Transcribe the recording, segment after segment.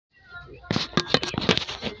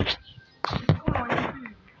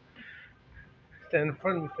Stand in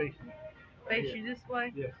front of me, facing me. Face you this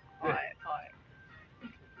way? Yes. Alright, alright.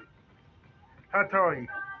 How tall are you?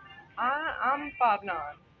 I'm 5'9".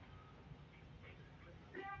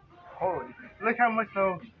 Holy. Look how much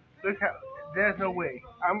though. Look how. There's no way.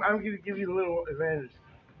 I'm going to give you a little advantage.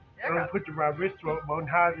 I'm going to put my wrist bone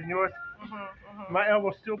higher than yours. My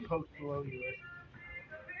elbow still pokes below yours.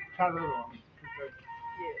 Try the other arm.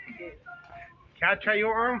 Yeah. Can I try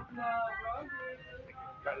your arm? No,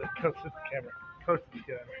 bro. Close to the camera. Close to the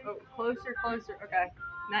camera. Oh, closer. Okay.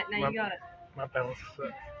 Now you got it. My balance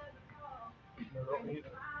sucks. No, don't need it.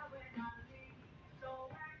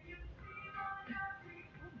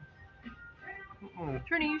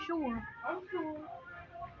 Trini, you sure? I'm sure.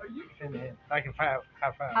 Are you? And then I can high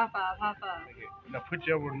five. High five. Okay. Now put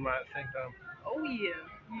your elbow in mine at the same time. Oh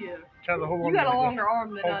yeah. Try the whole arm. You got a longer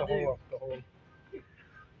arm than I do. Hold the whole.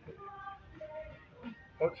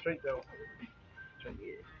 Hold it straight though.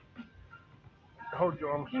 Hold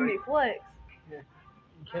your arm straight. You may flex. Yeah,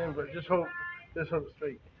 you can, but just hold it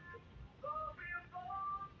straight.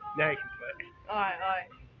 Now you can flex. Alright.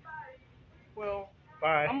 Well,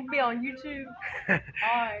 Bye. I'm gonna be on YouTube.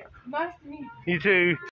 Alright. Nice to meet you. You too.